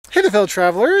Hey there, fellow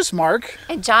travelers, Mark.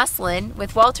 And Jocelyn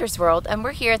with Wolters World, and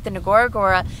we're here at the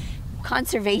Ngorongoro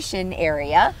Conservation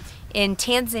Area in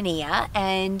Tanzania,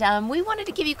 and we wanted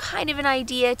to give you kind of an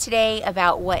idea today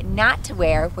about what not to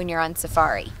wear when you're on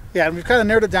safari. Yeah, and we've kind of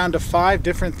narrowed it down to 5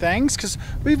 different things because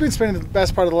we've been spending the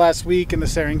best part of the last week in the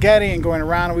Serengeti and going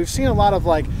around, and we've seen a lot of,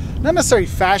 like, not necessarily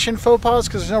fashion faux pas,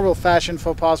 because there's no real fashion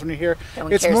faux pas when you're here. No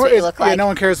one cares what you look like. Yeah, no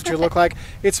one cares what you look like.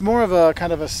 It's more of a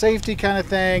kind of a safety kind of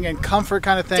thing and comfort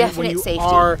kind of thing when you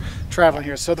are traveling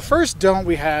here. So the first don't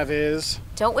we have is...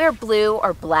 Don't wear blue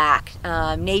or black.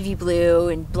 Navy blue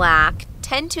and black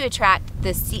tend to attract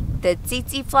the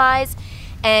tsetse flies.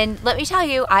 And let me tell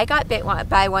you, I got bit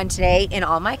by one today in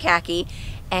all my khaki,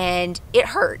 and it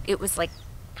hurt. It was like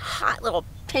a hot little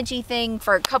pinchy thing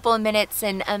for a couple of minutes,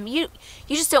 and you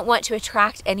just don't want to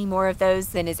attract any more of those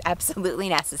than is absolutely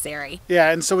necessary.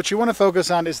 Yeah, and so what you want to focus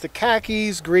on is the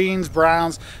khakis, greens,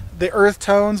 browns, the earth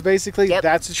tones, basically. Yep.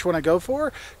 That's what you want to go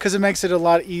for, because it makes it a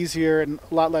lot easier and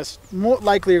a lot less, more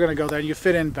likely you're going to go there and you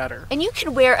fit in better. And you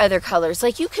can wear other colors.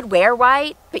 Like, you could wear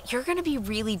white, but you're going to be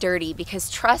really dirty, because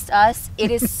trust us,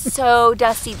 it is so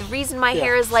dusty. The reason my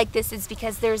hair is like this is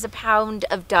because there's a pound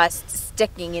of dust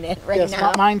sticking in it right now.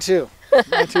 Yes, mine too.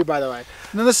 Mine too, by the way.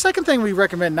 And then the second thing we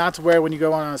recommend not to wear when you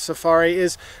go on a safari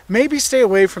is maybe stay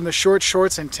away from the short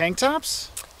shorts and tank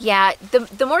tops. Yeah,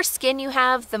 the more skin you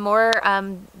have, the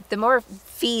more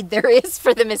feed there is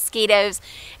for the mosquitoes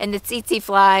and the tsetse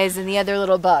flies and the other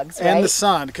little bugs, right? And the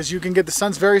sun, because you can get, the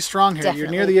sun's very strong here. Definitely.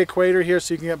 You're near the equator here,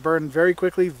 so you can get burned very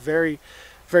quickly, very,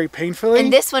 very painfully.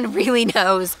 And this one really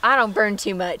knows. I don't burn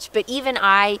too much, but even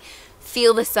I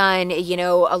feel the sun, you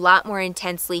know, a lot more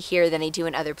intensely here than I do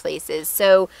in other places.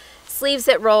 So sleeves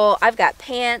that roll, I've got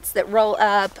pants that roll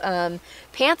up,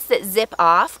 pants that zip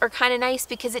off are kind of nice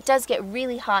because it does get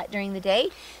really hot during the day.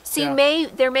 So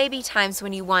there may be times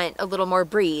when you want a little more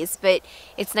breeze, but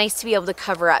it's nice to be able to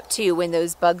cover up too when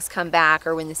those bugs come back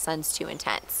or when the sun's too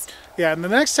intense. Yeah, and the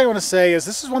next thing I want to say is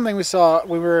this is one thing we saw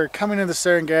when we were coming into the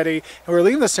Serengeti and we were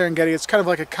leaving the Serengeti. It's kind of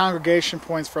like a congregation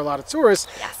points for a lot of tourists,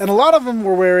 and a lot of them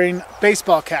were wearing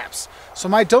baseball caps. So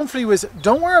my don't for you is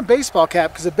don't wear a baseball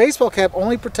cap, because a baseball cap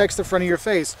only protects the front of your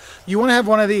face. You want to have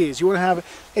one of these. You want to have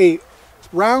a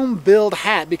round-billed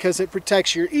hat because it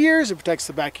protects your ears, it protects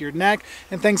the back of your neck,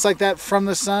 and things like that from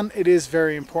the sun. It is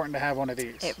very important to have one of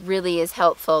these. It really is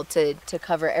helpful to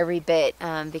cover every bit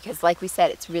because, like we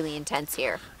said, it's really intense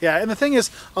here. Yeah, and the thing is,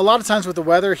 a lot of times with the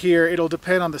weather here, it'll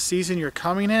depend on the season you're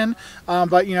coming in.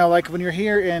 But, you know, like when you're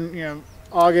here in, you know,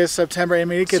 August, September, I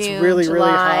mean, it gets June, really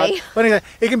July. hot. But anyway,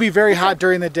 it can be very hot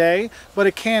during the day, but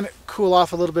it can cool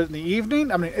off a little bit in the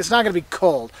evening. I mean, it's not going to be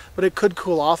cold, but it could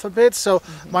cool off a bit. So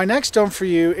my next don't for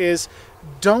you is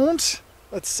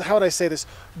how would I say this?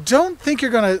 Don't think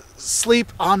you're going to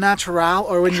sleep en natural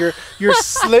or when you're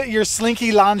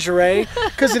slinky lingerie,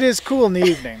 because it is cool in the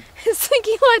evening.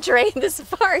 Slinky lingerie in the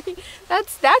safari.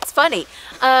 That's funny.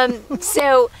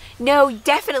 So no,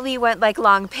 definitely want like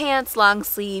long pants, long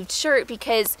sleeved shirt,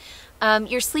 because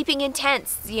you're sleeping in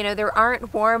tents. You know, there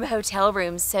aren't warm hotel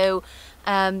rooms. So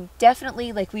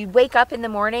definitely, like, we wake up in the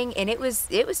morning and it was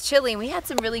chilly, and we had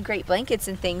some really great blankets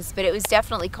and things, but it was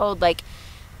definitely cold, like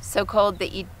so cold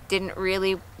that you didn't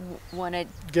really want to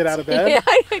get out of bed.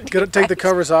 Take the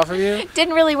covers off of you.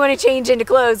 Didn't really want to change into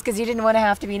clothes because you didn't want to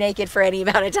have to be naked for any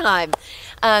amount of time.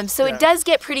 So it does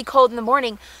get pretty cold in the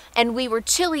morning, and we were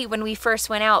chilly when we first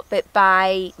went out, but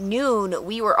by noon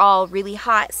we were all really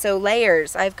hot. So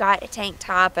layers. I've got a tank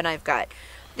top and I've got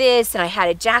this, and I had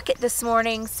a jacket this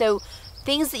morning. So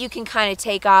things that you can kind of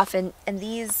take off, and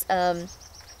these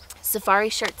safari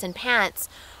shirts and pants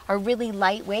are really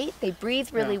lightweight. They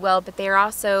breathe really well, but they're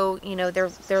also, you know,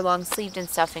 they're long sleeved and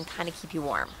stuff and kind of keep you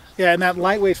warm. Yeah, and that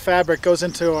lightweight fabric goes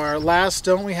into our last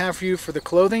don't we have for you for the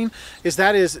clothing, is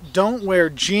don't wear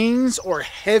jeans or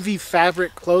heavy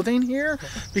fabric clothing here,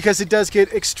 because it does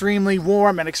get extremely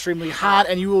warm and extremely hot,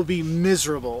 and you will be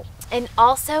miserable. And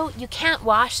also, you can't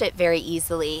wash it very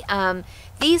easily.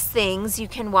 These things you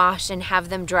can wash and have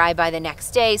them dry by the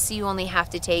next day, so you only have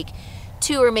to take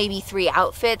 2 or maybe 3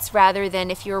 outfits, rather than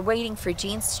if you're waiting for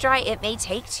jeans to dry, it may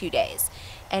take 2 days,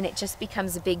 and it just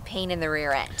becomes a big pain in the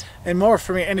rear end. And more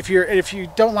for me, and if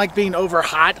you don't like being over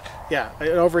hot,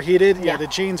 overheated, the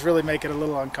jeans really make it a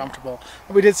little uncomfortable.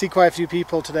 But we did see quite a few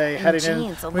people today heading in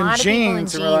with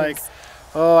jeans, and we're like,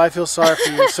 oh, I feel sorry for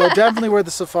you. So definitely wear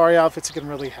the safari outfits. It can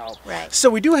really help. Right. So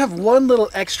we do have one little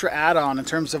extra add-on in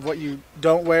terms of what you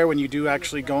don't wear when you do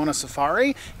actually go on a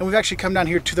safari. And we've actually come down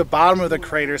here to the bottom of the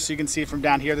crater, so you can see from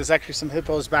down here. There's actually some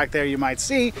hippos back there you might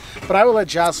see. But I will let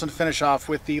Jocelyn finish off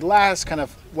with the last kind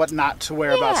of what not to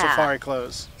wear about safari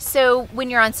clothes. So when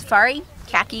you're on safari,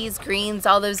 khakis, greens,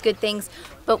 all those good things,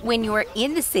 But when you're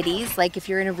in the cities, like if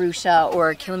you're in Arusha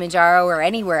or Kilimanjaro or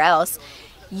anywhere else,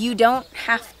 you don't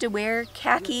have to wear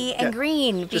khaki and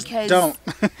green because don't.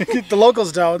 The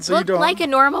locals don't, so you look don't. like a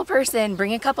normal person.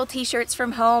 Bring a couple t-shirts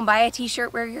from home, buy a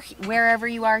t-shirt wherever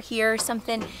you are here or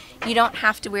something. You don't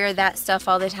have to wear that stuff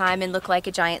all the time and look like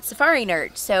a giant safari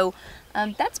nerd. So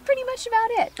that's pretty much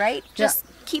about it, right? Just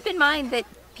keep in mind that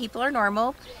people are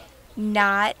normal,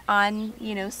 not on,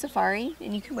 you know, safari,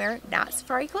 and you can wear not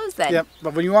safari clothes then. Yep,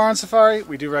 but when you are on safari,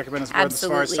 we do recommend us wearing the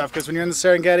safari Absolutely. stuff, because when you're in the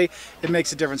Serengeti, it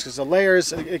makes a difference because the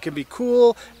layers, it can be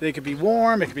cool, it can be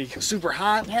warm, it can be super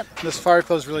hot. Yep. The safari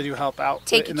clothes really do help out.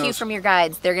 Take a cue from your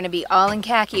guides. They're going to be all in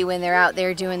khaki when they're out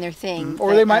there doing their thing.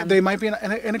 Or but, they might be in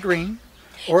a green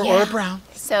or a brown.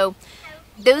 So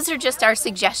those are just our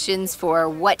suggestions for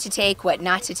what to take, what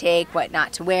not to take, what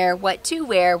not to wear, what to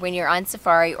wear when you're on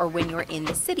safari or when you're in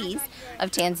the cities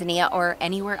of Tanzania or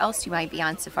anywhere else you might be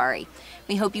on safari.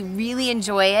 We hope you really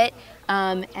enjoy it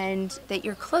and that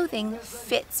your clothing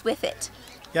fits with it.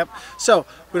 Yep. So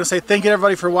we want to say thank you to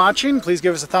everybody for watching. Please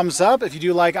give us a thumbs up if you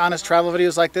do like honest travel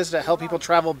videos like this that help people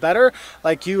travel better,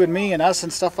 like you and me and us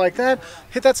and stuff like that.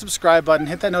 Hit that subscribe button,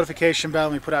 hit that notification bell,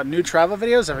 and we put out new travel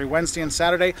videos every Wednesday and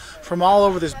Saturday from all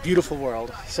over this beautiful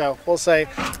world. So we'll say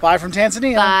bye from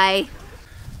Tanzania. Bye.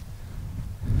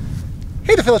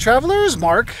 Hey the fellow travelers,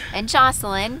 Mark And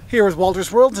Jocelyn. here with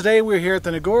Wolters World. Today we're here at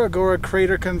the Ngorongoro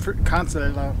Crater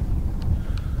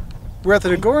we're at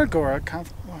the Ngorongoro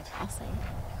I'll say it.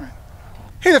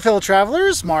 Hey there, fellow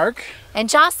travelers, Mark. And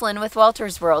Jocelyn with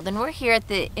Wolters World, and we're here at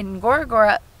the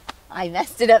Ngorongoro. I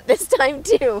messed it up this time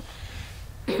too.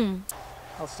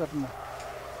 I'll step in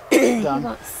the dung.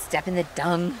 Don't step in the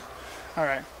dung. All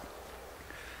right.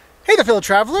 Hey there, fellow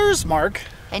travelers, Mark.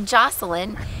 And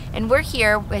Jocelyn, and we're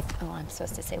here with. Oh, I'm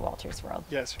supposed to say Wolters World.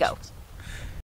 Yes. Go.